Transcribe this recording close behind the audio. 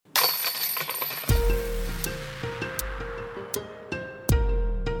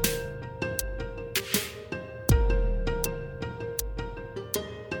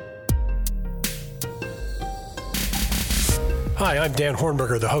Hi, I'm Dan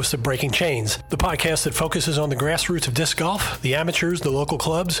Hornberger, the host of Breaking Chains, the podcast that focuses on the grassroots of disc golf, the amateurs, the local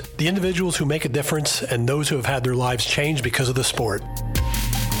clubs, the individuals who make a difference, and those who have had their lives changed because of the sport.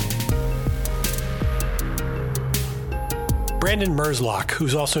 Brandon Merzlock,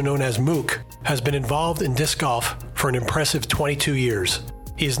 who's also known as Mook, has been involved in disc golf for an impressive 22 years.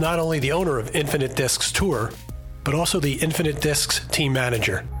 He is not only the owner of Infinite Discs Tour, but also the Infinite Discs team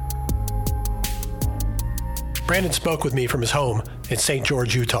manager. Brandon spoke with me from his home in St.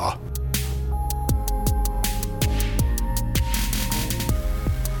 George, Utah.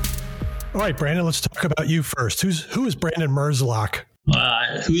 All right, Brandon, let's talk about you first. Who is Brandon Merzlock?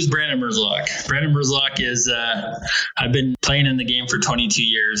 Who's Brandon Merzlock? Brandon Merzlock is, I've been playing in the game for 22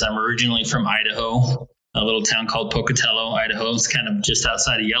 years. I'm originally from Idaho, a little town called Pocatello, Idaho. It's kind of just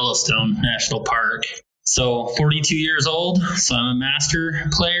outside of Yellowstone National Park. So 42 years old, so I'm a master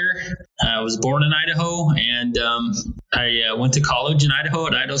player. I was born in Idaho, and I went to college in Idaho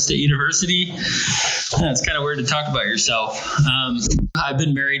at Idaho State University. It's kind of weird to talk about yourself. I've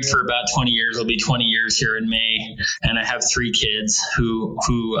been married for about 20 years. It'll be 20 years here in May, and I have 3 kids who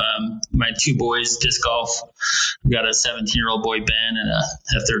my 2 boys disc golf. I've got a 17-year-old boy, Ben, and a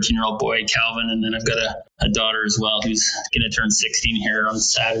 13-year-old boy, Calvin, and then I've got a daughter as well who's going to turn 16 here on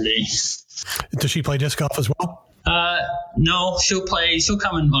Saturday. Does she play disc golf as well? No, she'll play. She'll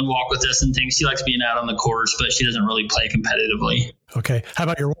come and walk with us and things. She likes being out on the course, but she doesn't really play competitively. Okay. How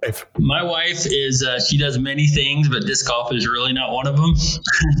about your wife? My wife is, she does many things, but disc golf is really not one of them.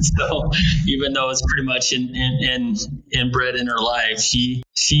 So even though it's pretty much inbred in her life, she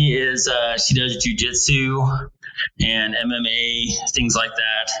does jujitsu and MMA, things like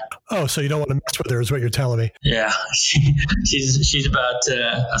that. Oh, so you don't want to mess with her is what you're telling me. Yeah. She's about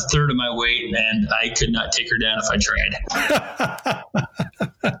a third of my weight, and I could not take her down if I tried.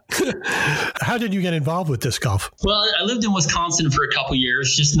 How did you get involved with disc golf? Well, I lived in Wisconsin for a couple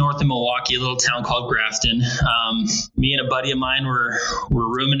years, just north of Milwaukee, a little town called Grafton. Me and a buddy of mine were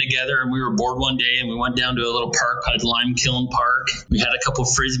rooming together, and we were bored one day, and we went down to a little park called Lime Kiln Park. We had a couple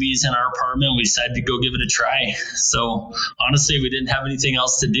frisbees in our apartment, and we decided to go give it a try. So honestly, we didn't have anything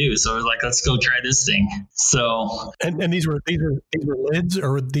else to do. So I was like, let's go try this thing. So and these were lids,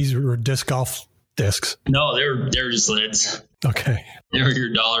 or these were disc golf discs? No, they were just lids. Okay. They were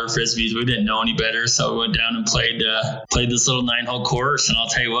your dollar frisbees. We didn't know any better, so we went down and played this little 9-hole course. And I'll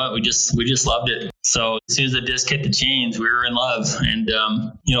tell you what, we just loved it. So as soon as the disc hit the chains, we were in love. And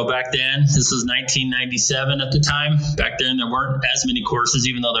back then, this was 1997 at the time. Back then, there weren't as many courses,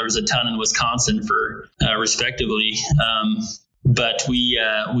 even though there was a ton in Wisconsin for respectively. But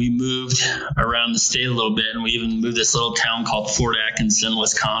we moved around the state a little bit, and we even moved this little town called Fort Atkinson,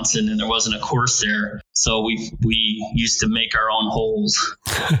 Wisconsin, and there wasn't a course there. So we used to make our own holes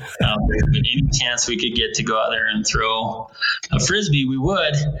out there. But any chance we could get to go out there and throw a frisbee, we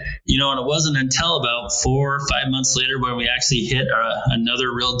would. And it wasn't until about 4 or 5 months later when we actually hit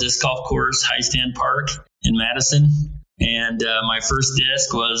another real disc golf course, High Stand Park in Madison. And my first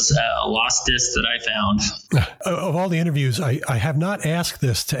disc was a lost disc that I found. Of all the interviews, I have not asked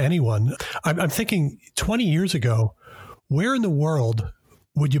this to anyone. I'm thinking 20 years ago, where in the world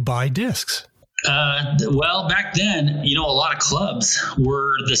would you buy discs? Well, back then, a lot of clubs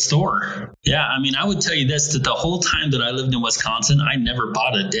were the store. Yeah. I mean, I would tell you this, that the whole time that I lived in Wisconsin, I never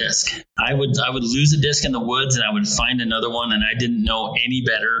bought a disc. I would lose a disc in the woods, and I would find another one, and I didn't know any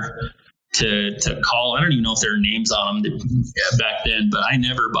better to call. I don't even know if there are names on them back then, but I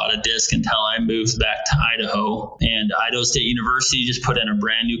never bought a disc until I moved back to Idaho. And Idaho State University just put in a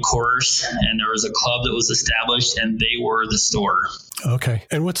brand new course, and there was a club that was established, and they were the store. Okay.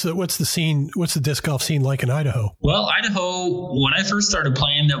 And what's the scene? What's the disc golf scene like in Idaho? Well, Idaho, when I first started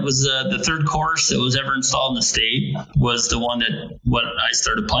playing, that was the third course that was ever installed in the state was the one that what I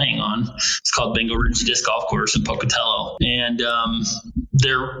started playing on. It's called Bingo Ridge Disc Golf Course in Pocatello. And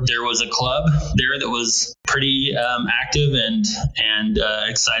there was a club there that was pretty active and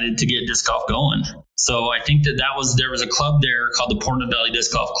excited to get disc golf going. So I think there was a club there called the Portland Valley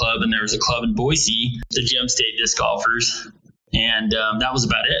Disc Golf Club, and there was a club in Boise, the Gem State Disc Golfers. And that was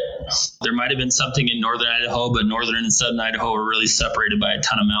about it. There might have been something in northern Idaho, but northern and southern Idaho were really separated by a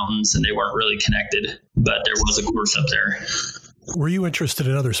ton of mountains, and they weren't really connected. But there was a course up there. Were you interested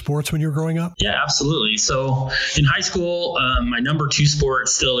in other sports when you were growing up? Yeah, absolutely. So in high school, my number 2 sport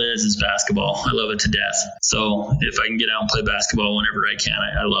still is basketball. I love it to death. So if I can get out and play basketball whenever I can,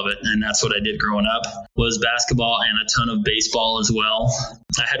 I love it. And that's what I did growing up, was basketball and a ton of baseball as well.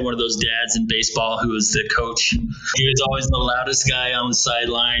 I had one of those dads in baseball who was the coach. He was always the loudest guy on the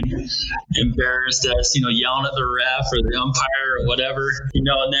sideline, embarrassed us, yelling at the ref or the umpire or whatever,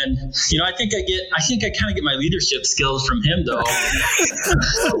 and then, I think I kind of get my leadership skills from him though.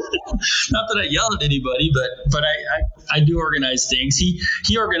 Not that I yell at anybody, but I do organize things.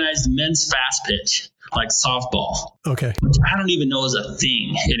 He organized men's fast pitch, like softball. Okay. Which I don't even know is a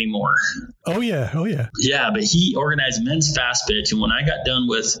thing anymore. Oh yeah. Yeah, but he organized men's fast pitch. And when I got done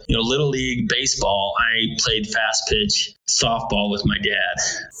with, Little League baseball, I played fast pitch softball with my dad.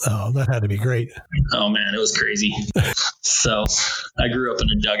 Oh, that had to be great. Oh man, it was crazy. So I grew up in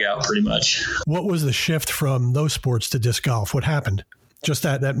a dugout pretty much. What was the shift from those sports to disc golf? What happened? Just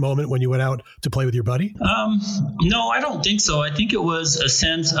that moment when you went out to play with your buddy? No, I don't think so. I think it was a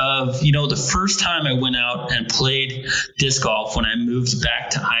sense of, the first time I went out and played disc golf when I moved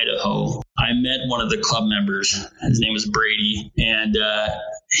back to Idaho, I met one of the club members. His name was Brady. And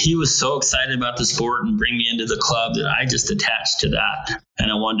he was so excited about the sport and bring me into the club that I just attached to that.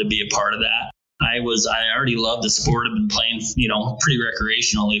 And I wanted to be a part of that. I already loved the sport. I've been playing, pretty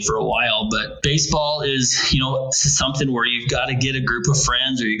recreationally for a while, but baseball is, something where you've got to get a group of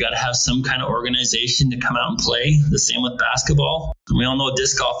friends or you got to have some kind of organization to come out and play. The same with basketball. We all know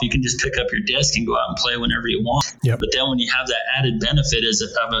disc golf, you can just pick up your disc and go out and play whenever you want. Yep. But then when you have that added benefit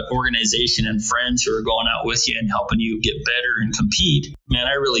of an organization and friends who are going out with you and helping you get better and compete, man,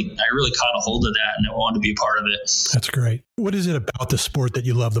 I really caught a hold of that and I wanted to be a part of it. That's great. What is it about the sport that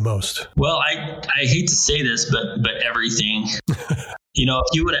you love the most? Well, I hate to say this, but everything.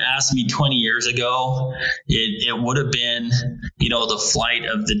 If you would have asked me 20 years ago, it would have been, the flight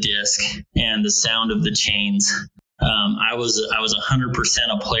of the disc and the sound of the chains. I was 100%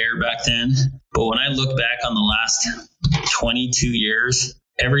 a player back then. But when I look back on the last 22 years,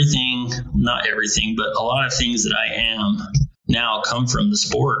 not everything, but a lot of things that I am now come from the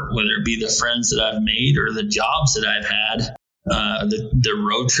sport, whether it be the friends that I've made or the jobs that I've had, the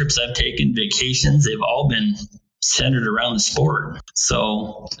road trips I've taken, vacations, they've all been centered around the sport.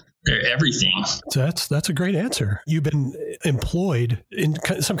 So everything. That's a great answer. You've been employed in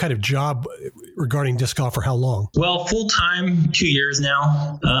some kind of job regarding disc golf for how long? Well, full time, 2 years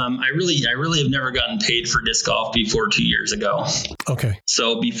now. I really have never gotten paid for disc golf before 2 years ago. Okay.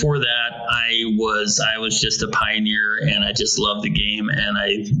 So before that, I was just a pioneer and I just loved the game and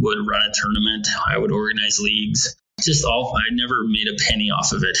I would run a tournament. I would organize leagues. I never made a penny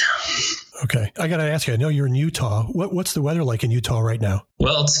off of it. Okay. I got to ask you, I know you're in Utah. What's the weather like in Utah right now?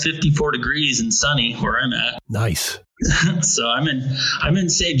 Well, it's 54 degrees and sunny where I'm at. Nice. So I'm in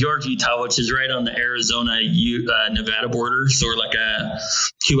St. George, Utah, which is right on the Arizona Nevada border. So we're like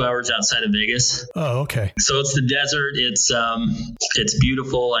 2 hours outside of Vegas. Oh, okay. So it's the desert. It's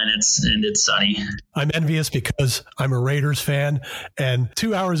beautiful and it's sunny. I'm envious because I'm a Raiders fan, and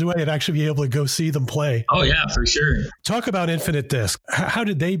 2 hours away, I'd actually be able to go see them play. Oh yeah, for sure. Talk about Infinite Disc. How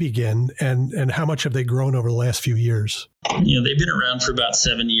did they begin, and how much have they grown over the last few years? They've been around for about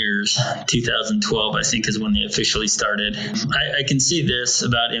 7 years. 2012, I think, is when they officially started. I can say this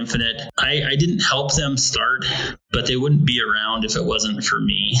about Infinite. I didn't help them start, but they wouldn't be around if it wasn't for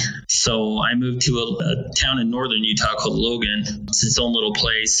me. So I moved to a town in northern Utah called Logan. It's its own little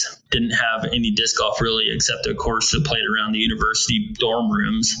place. Didn't have any disc golf really, except a course that played around the university dorm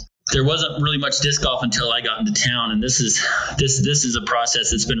rooms. There wasn't really much disc golf until I got into town, and this is a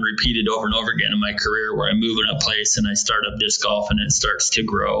process that's been repeated over and over again in my career, where I move in a place and I start up disc golf and it starts to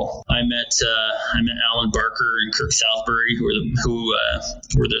grow. I met Alan Barker and Kirk Salisbury, who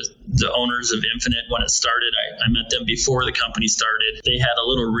were the owners of Infinite when it started. I met them before the company started. They had a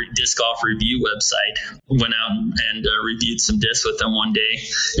little disc golf review website. Went out and reviewed some discs with them one day.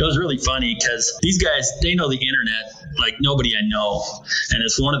 It was really funny because these guys, they know the internet like nobody I know, and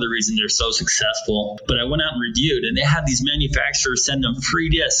it's one of the reasons they're so successful. But I went out and reviewed, and they had these manufacturers send them free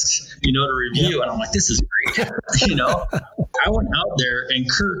discs, to review. Yep. And I'm like, this is great. I went out there and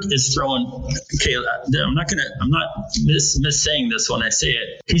Kirk is throwing, okay, I'm not missaying this when I say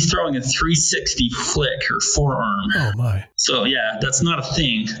it. He's throwing a 360 flick or forearm. Oh my. So yeah, that's not a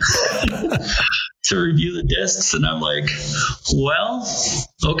thing. To review the discs, and I'm like, well,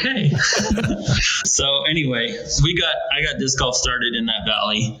 okay. So anyway, I got disc golf started in that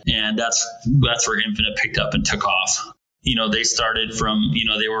valley, and that's where Infinite picked up and took off. They started from,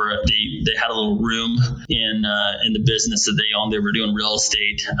 they had a little room in the business that they owned. They were doing real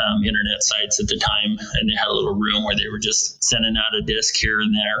estate, internet sites at the time, and they had a little room where they were just sending out a disc here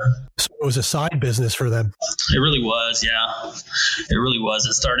and there. So it was a side business for them. It really was, yeah. It really was.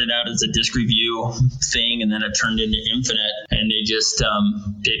 It started out as a disc review thing, and then it turned into Infinite, and they just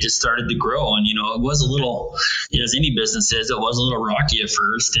started to grow. And it was a little, as any business is, it was a little rocky at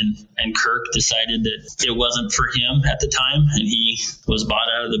first. And Kirk decided that it wasn't for him at the time, and he was bought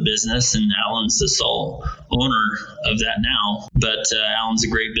out of the business. And Alan's the sole owner of that now. But Alan's a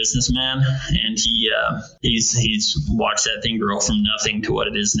great businessman, and he's watched that thing grow from nothing to what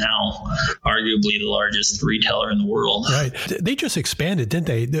it is now, arguably the largest retailer in the world. Right. They just expanded, didn't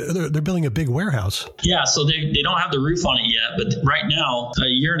they? They're building a big warehouse. Yeah. So they don't have the roof on it yet, but right now, a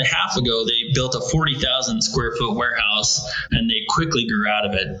year and a half ago, they built a 40,000 square foot warehouse, and they quickly grew out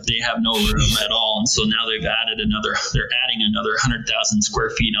of it. They have no room at all. And so now they're adding another 100,000 square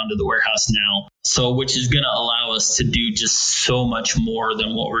feet onto the warehouse now. So, which is going to allow us to do just so much more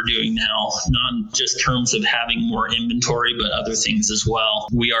than what we're doing now, not in just terms of having more inventory, but other things as well.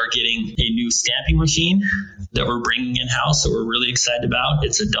 We are getting a new stamping machine that we're bringing in-house that we're really excited about.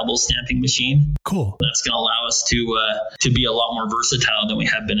 It's a double stamping machine. Cool. That's going to allow us to be a lot more versatile than we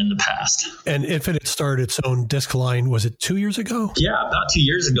have been in the past. And Infinite started its own disc line, was it 2 years ago? Yeah, about 2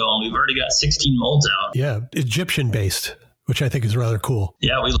 years ago, and we've already got 16 molds out. Yeah, Egyptian-based, which I think is rather cool.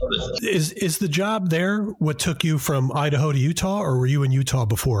 Yeah, we love it. Is the job there what took you from Idaho to Utah, or were you in Utah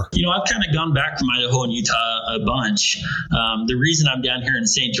before? I've kind of gone back from Idaho and Utah a bunch. The reason I'm down here in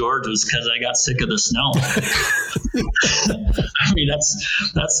St. George was because I got sick of the snow. I mean,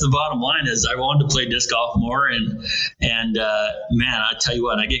 that's the bottom line is I wanted to play disc golf more. And man, I tell you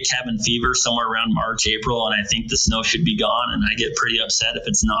what, I get cabin fever somewhere around March, April, and I think the snow should be gone. And I get pretty upset if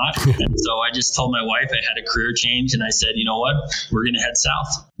it's not. And so I just told my wife I had a career change, and I said, you know what, we're going to head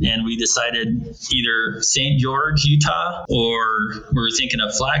south. And we decided either St. George, Utah, or we were thinking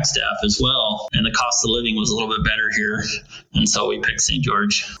of Flagstaff as well. And the cost of living was a little bit better here. And so we picked St.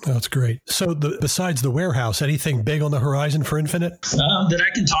 George. Oh, that's great. So besides the warehouse, anything big on the horizon for Infinite? That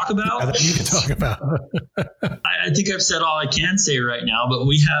I can talk about? Yeah, that you can talk about. I think I've said all I can say right now, but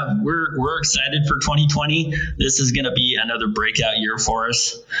we're excited for 2020. This is going to be another breakout year for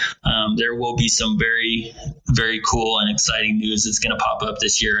us. There will be some very, very cool and exciting news that's going to pop up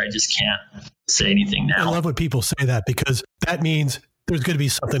this year. I just can't say anything now. I love when people say that because that means there's going to be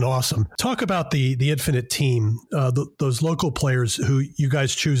something awesome. Talk about the Infinite team, those local players who you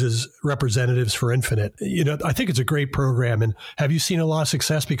guys choose as representatives for Infinite. I think it's a great program. And have you seen a lot of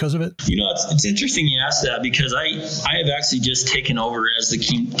success because of it? It's interesting you ask that because I have actually just taken over as the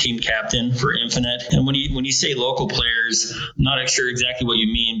team captain for Infinite. And when you say local players, I'm not sure exactly what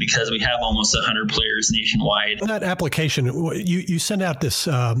you mean because we have almost 100 players nationwide. In that application, you send out this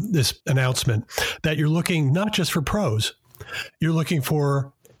announcement that you're looking not just for pros. You're looking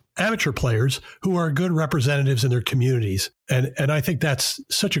for amateur players who are good representatives in their communities. And I think that's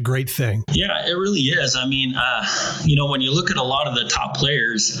such a great thing. Yeah, it really is. I mean, when you look at a lot of the top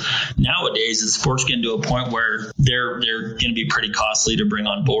players nowadays, the sport's getting to a point where they're going to be pretty costly to bring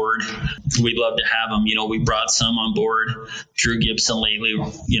on board. We'd love to have them. We brought some on board. Drew Gibson lately,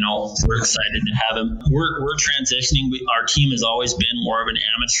 we're excited to have him. We're transitioning. Our team has always been more of an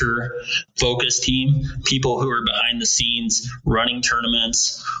amateur focused team, people who are behind the scenes running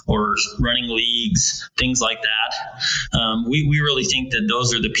tournaments or running leagues, things like that. We really think that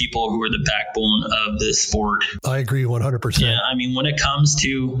those are the people who are the backbone of this sport. I agree 100%. Yeah, I mean, when it comes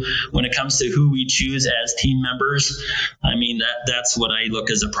to who we choose as team members, I mean that's what I look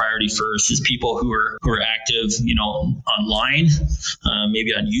as a priority first is people who are active, online,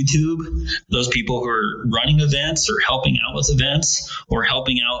 maybe on YouTube. Those people who are running events or helping out with events or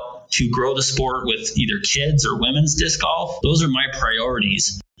helping out to grow the sport with either kids or women's disc golf. Those are my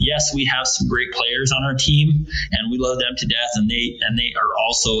priorities. Yes, we have some great players on our team, and we love them to death, and they are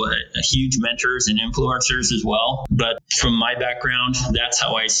also a huge mentors and influencers as well. But from my background, that's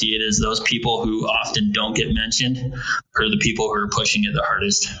how I see it: is those people who often don't get mentioned are the people who are pushing it the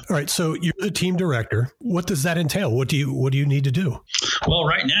hardest. All right, so you're the team director. What does that entail? What do you need to do? Well,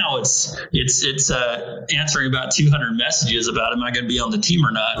 right now it's answering about 200 messages about am I going to be on the team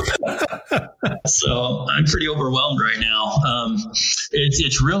or not. So I'm pretty overwhelmed right now.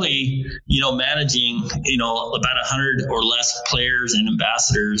 It's really, managing, about 100 or less players and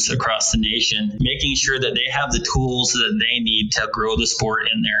ambassadors across the nation, making sure that they have the tools that they need to grow the sport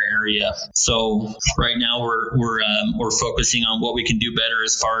in their area. So right now we're focusing on what we can do better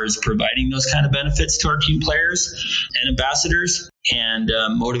as far as providing those kind of benefits to our team players and ambassadors, and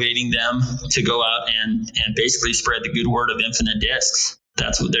motivating them to go out and basically spread the good word of Infinite Discs.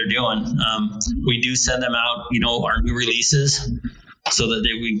 That's what they're doing. We do send them out, our new releases so that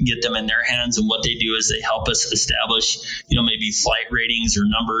we can get them in their hands. And what they do is they help us establish, maybe flight ratings or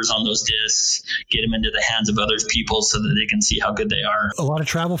numbers on those discs, get them into the hands of other people so that they can see how good they are. A lot of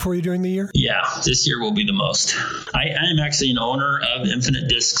travel for you during the year? Yeah, this year will be the most. I am actually an owner of Infinite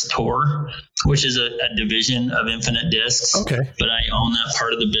Discs Tour, which is a division of Infinite Discs. Okay. But I own that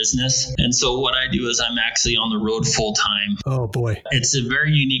part of the business. And so what I do is I'm actually on the road full time. Oh, boy. It's a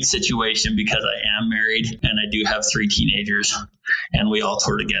very unique situation because I am married and I do have 3 teenagers and we all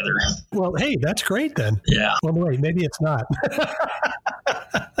tour together. Well, hey, that's great then. Yeah. Well, wait, maybe it's not.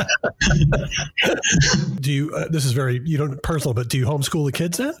 Do you, this is very, personal, but do you homeschool the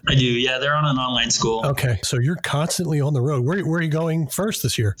kids then? I do. Yeah. They're on an online school. Okay. So you're constantly on the road. Where are you going first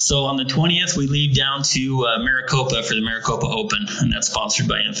this year? So on the 20th, we leave down to Maricopa for the Maricopa Open, and that's sponsored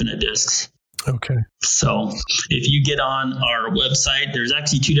by Infinite Discs. Okay. So if you get on our website, there's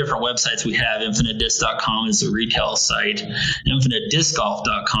actually 2 different websites we have. InfiniteDisc.com is a retail site.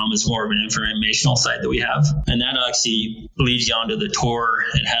 InfiniteDiscGolf.com is more of an informational site that we have. And that actually leads you onto the tour.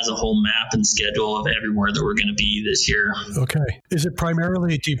 It has a whole map and schedule of everywhere that we're going to be this year. Okay. Do you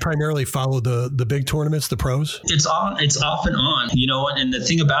primarily follow the big tournaments, the pros? It's off and on, and the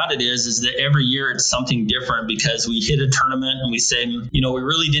thing about it is that every year it's something different because we hit a tournament and we say, we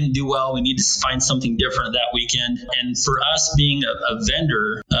really didn't do well. We need to find something different that weekend. And for us being a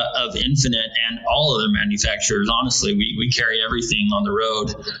vendor of Infinite and all other manufacturers, honestly, we carry everything on the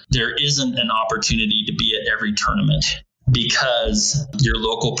road. There isn't an opportunity to be at every tournament because your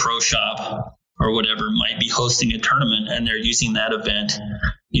local pro shop or whatever might be hosting a tournament and they're using that event,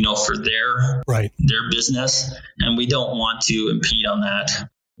 for their business. And we don't want to impede on that.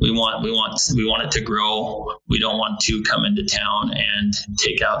 We want it to grow. We don't want to come into town and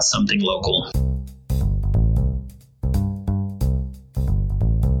take out something local.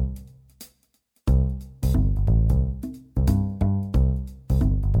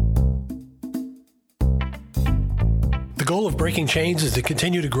 The goal of Breaking Chains is to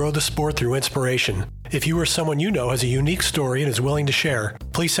continue to grow the sport through inspiration. If you or someone you know has a unique story and is willing to share,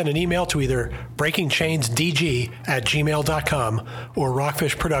 please send an email to either breakingchainsdg@gmail.com or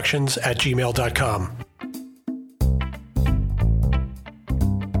rockfishproductions@gmail.com.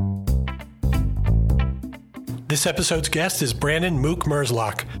 This episode's guest is Brandon Mook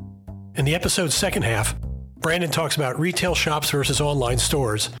Merzlock. In the episode's second half, Brandon talks about retail shops versus online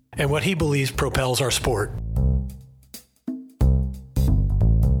stores and what he believes propels our sport.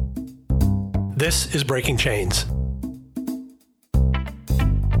 This is Breaking Chains.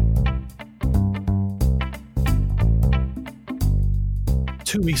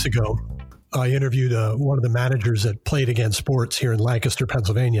 Two weeks ago, I interviewed one of the managers at Play It Again Sports here in Lancaster,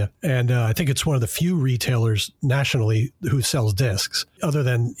 Pennsylvania. And I think it's one of the few retailers nationally who sells discs, other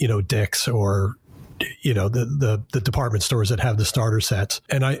than, Dick's or, the department stores that have the starter sets.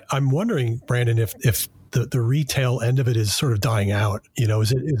 And I'm wondering, Brandon, if the retail end of it is sort of dying out.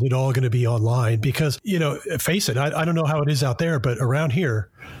 Is it all going to be online? Because, face it, I don't know how it is out there, but around here,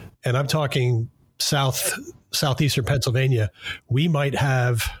 and I'm talking southeastern Pennsylvania, we might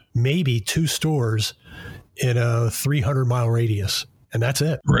have maybe 2 stores in a 300-mile radius. And that's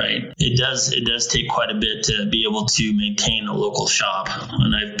it. Right. It does take quite a bit to be able to maintain a local shop.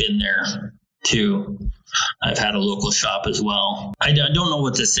 And I've been there too. I've had a local shop as well. I don't know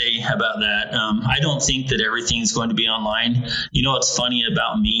what to say about that. I don't think that everything's going to be online. What's funny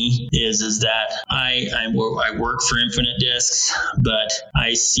about me is that I work for Infinite Discs, but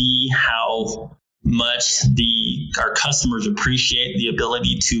I see how much our customers appreciate the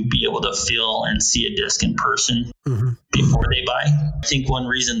ability to be able to feel and see a disc in person before they buy. I think one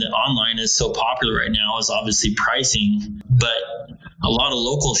reason that online is so popular right now is obviously pricing, but a lot of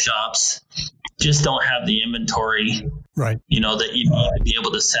local shops just don't have the inventory, right? That you need to be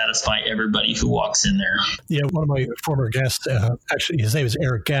able to satisfy everybody who walks in there. Yeah, one of my former guests, actually, his name is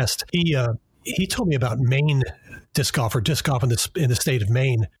Eric Guest. He told me about Maine disc golf in the state of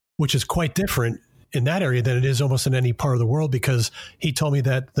Maine, which is quite different in that area than it is almost in any part of the world, because he told me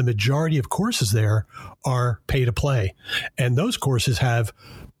that the majority of courses there are pay to play, and those courses have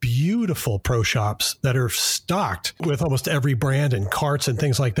beautiful pro shops that are stocked with almost every brand and carts and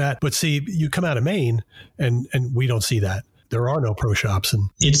things like that. But see, you come out of Maine and we don't see that. There are no pro shops. And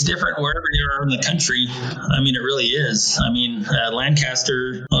it's different wherever you are in the country. It really is.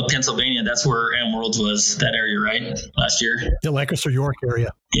 Lancaster, Pennsylvania, that's where Am Worlds was, that area, right? Last year. The Lancaster, York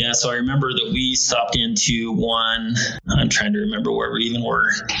area. Yeah, so I remember that we stopped into one. I'm trying to remember where we even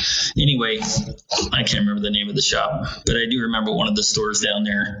were. Anyway, I can't remember the name of the shop, but I do remember one of the stores down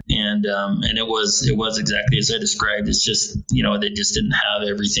there, and it was exactly as I described. It's just, they just didn't have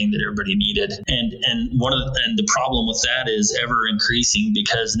everything that everybody needed, and the problem with that is ever increasing,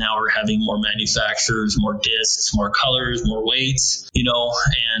 because now we're having more manufacturers, more discs, more colors, more weights,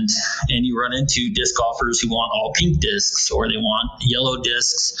 and you run into disc golfers who want all pink discs, or they want yellow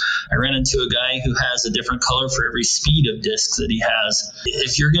discs. I ran into a guy who has a different color for every speed of discs that he has.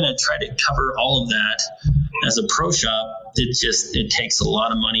 If you're going to try to cover all of that as a pro shop, it takes a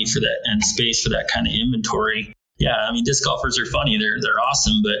lot of money for that and space for that kind of inventory. Yeah, I mean, disc golfers are funny. They're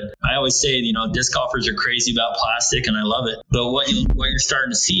awesome, but I always say, disc golfers are crazy about plastic, and I love it. But what you're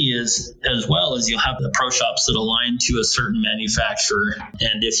starting to see is, as well as, you'll have the pro shops that align to a certain manufacturer,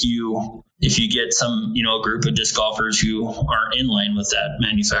 and if you get some, a group of disc golfers who are in line with that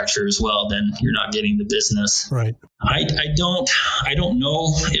manufacturer as well, then you're not getting the business. Right. I don't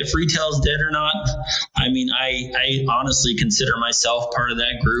know if retail's dead or not. I mean, I honestly consider myself part of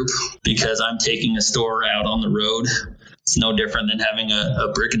that group, because I'm taking a store out on the road. It's no different than having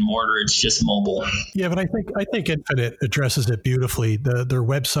a brick and mortar. It's just mobile. Yeah, but I think Infinite addresses it beautifully. Their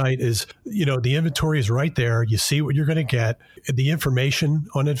website is, the inventory is right there. You see what you're going to get. The information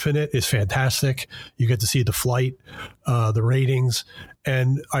on Infinite is fantastic. You get to see the flight, the ratings,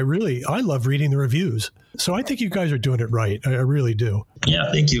 and I love reading the reviews. So I think you guys are doing it right. I really do.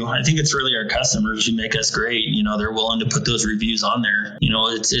 Yeah, thank you. I think it's really our customers who make us great. They're willing to put those reviews on there.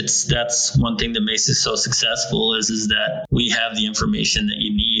 That's one thing that makes us so successful is that we have the information that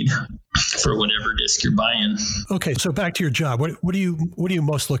you need for whatever disc you're buying. Okay, so back to your job. What are you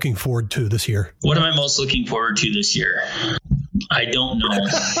most looking forward to this year? What am I most looking forward to this year? I don't know.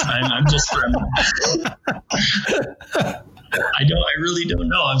 I'm just from. I really don't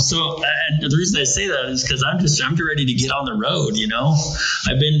know. And the reason I say that is because I'm just ready to get on the road.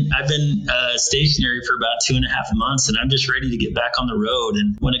 I've been stationary for about 2.5 months, and I'm just ready to get back on the road.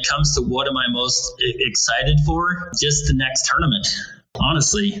 And when it comes to what am I most excited for, just the next tournament.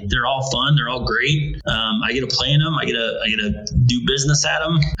 Honestly, they're all fun. They're all great. I get to play in them. I get to do business at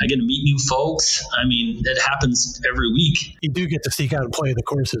them. I get to meet new folks. I mean, it happens every week. You do get to sneak out and play the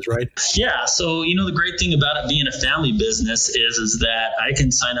courses, right? Yeah. So, the great thing about it being a family business is that I can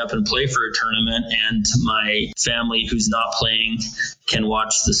sign up and play for a tournament, and my family who's not playing can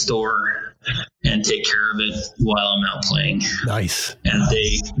watch the store and take care of it while I'm out playing. Nice. And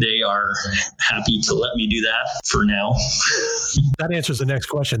they are happy to let me do that for now. That answers the next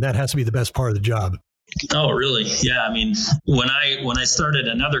question. That has to be the best part of the job. Oh, really? Yeah. I mean, when I started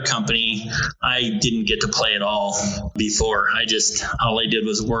another company, I didn't get to play at all before. All I did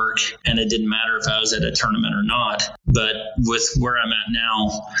was work, and it didn't matter if I was at a tournament or not. But with where I'm at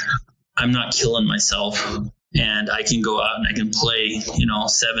now, I'm not killing myself. And I can go out and I can play,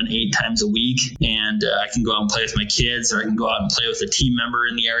 7-8 times a week. And I can go out and play with my kids, or I can go out and play with a team member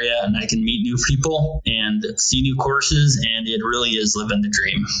in the area, and I can meet new people and see new courses. And it really is living the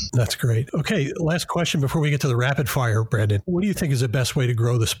dream. That's great. Okay. Last question before we get to the rapid fire, Brandon. What do you think is the best way to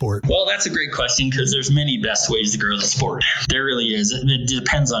grow the sport? Well, that's a great question, because there's many best ways to grow the sport. There really is. It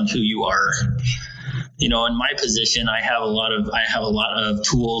depends on who you are. In my position, I have a lot of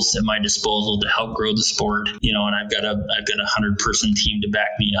tools at my disposal to help grow the sport, and I've got a 100-person team to back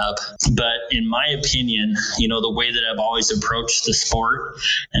me up. But in my opinion, the way that I've always approached the sport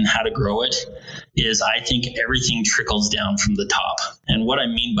and how to grow it is, I think everything trickles down from the top. And what I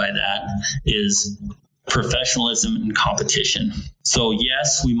mean by that is professionalism and competition. So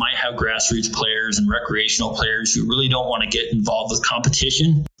yes, we might have grassroots players and recreational players who really don't want to get involved with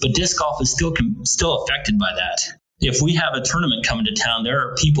competition, but disc golf is still affected by that. If we have a tournament coming to town, there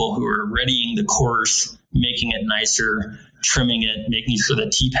are people who are readying the course, making it nicer, trimming it, making sure the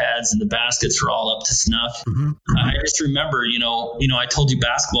tee pads and the baskets are all up to snuff. Mm-hmm. I just remember, I told you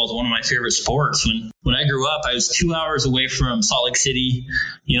basketball is one of my favorite sports. When I grew up, I was 2 hours away from Salt Lake City.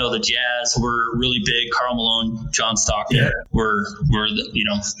 The Jazz were really big. Karl Malone, John Stockton were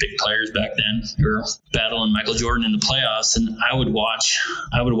the big players back then. We were battling Michael Jordan in the playoffs, and I would watch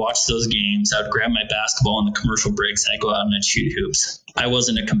those games. I would grab my basketball in the commercial breaks, and I'd go out and I'd shoot hoops. I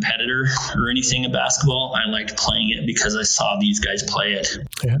wasn't a competitor or anything in basketball. I liked playing it because I saw these guys play it.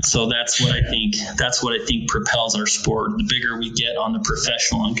 Yeah. So that's what I think propels our sport. The bigger we get on the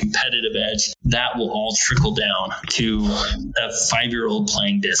professional and competitive edge, that will all trickle down to a 5-year-old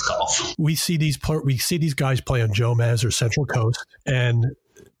playing disc golf. We see these guys play on Jomez or Central Coast, and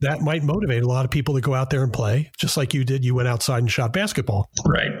that might motivate a lot of people to go out there and play, just like you did. You went outside and shot basketball.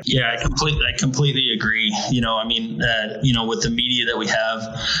 Right. Yeah, I completely agree. With the media that we have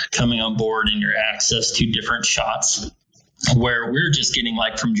coming on board and your access to different shots, where we're just getting,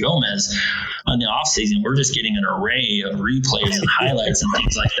 like from Jomez on the off season, we're just getting an array of replays and highlights and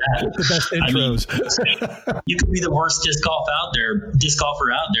things like that. The best intros. You could be the worst disc golfer out there,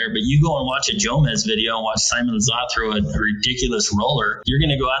 but you go and watch a Jomez video and watch Simon Lizotte throw a ridiculous roller. You're going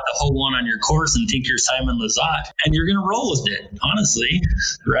to go out the whole one on your course and think you're Simon Lizotte, and you're going to roll with it, honestly,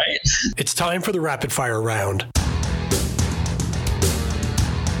 right? It's time for the rapid fire round.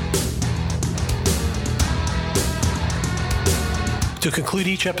 To conclude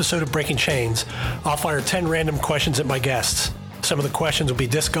each episode of Breaking Chains, I'll fire 10 random questions at my guests. Some of the questions will be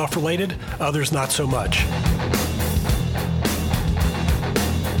disc golf related, others not so much.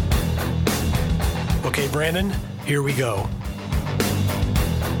 Okay, Brandon, here we go.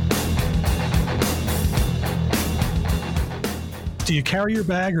 Do you carry your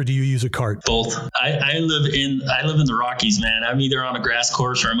bag or do you use a cart? Both. I live in the Rockies, man. I'm either on a grass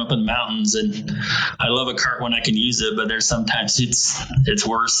course or I'm up in the mountains, and I love a cart when I can use it, but there's sometimes it's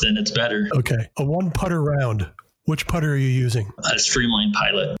worse than it's better. Okay. A one putter round. Which putter are you using? A Streamline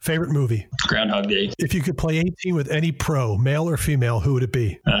Pilot. Favorite movie? Groundhog Day. If you could play 18 with any pro, male or female, who would it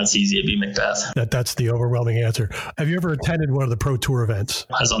be? It's easy. It'd be Macbeth. That's the overwhelming answer. Have you ever attended one of the Pro Tour events?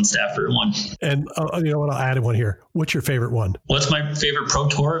 I was on staff for one. And you know what? I'll add one here. What's your favorite one? What's my favorite Pro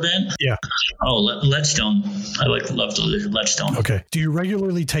Tour event? Yeah. Oh, Ledgestone. I love Ledgestone. Okay. Do you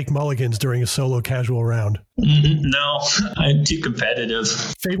regularly take mulligans during a solo casual round? No, I'm too competitive.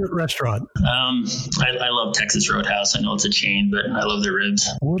 Favorite restaurant? I love Texas Roadhouse. I know it's a chain, but I love their ribs.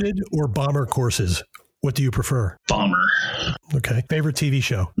 Wooded or bomber courses? What do you prefer? Bomber. Okay. Favorite TV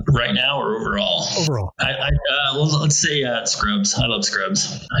show? Right now or overall? Overall. Let's say Scrubs. I love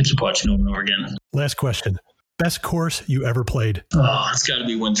Scrubs. I keep watching over and over again. Last question. Best course you ever played? Oh, it's got to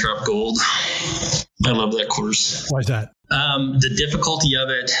be Winthrop Gold. I love that course. Why is that? The difficulty of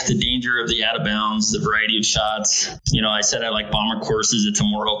it, the danger of the out of bounds, the variety of shots. I said I like bomber courses. It's a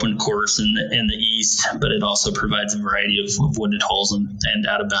more open course in the east, but it also provides a variety of wooded holes and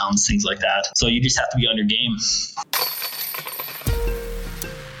out of bounds, things like that. So you just have to be on your game.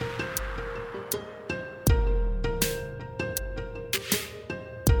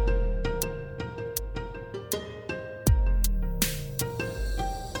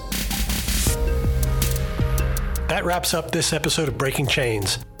 That wraps up this episode of Breaking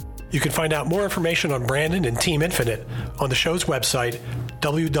Chains. You can find out more information on Brandon and Team Infinite on the show's website,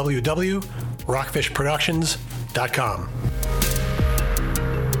 www.rockfishproductions.com.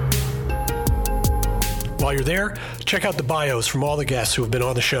 While you're there, check out the bios from all the guests who have been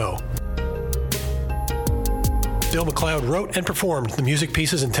on the show. Bill McLeod wrote and performed the music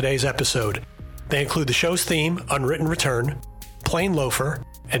pieces in today's episode. They include the show's theme, Unwritten Return, Plain Loafer,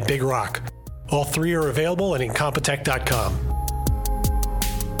 and Big Rock. All three are available at Incompetech.com.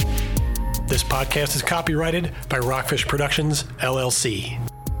 This podcast is copyrighted by Rockfish Productions, LLC.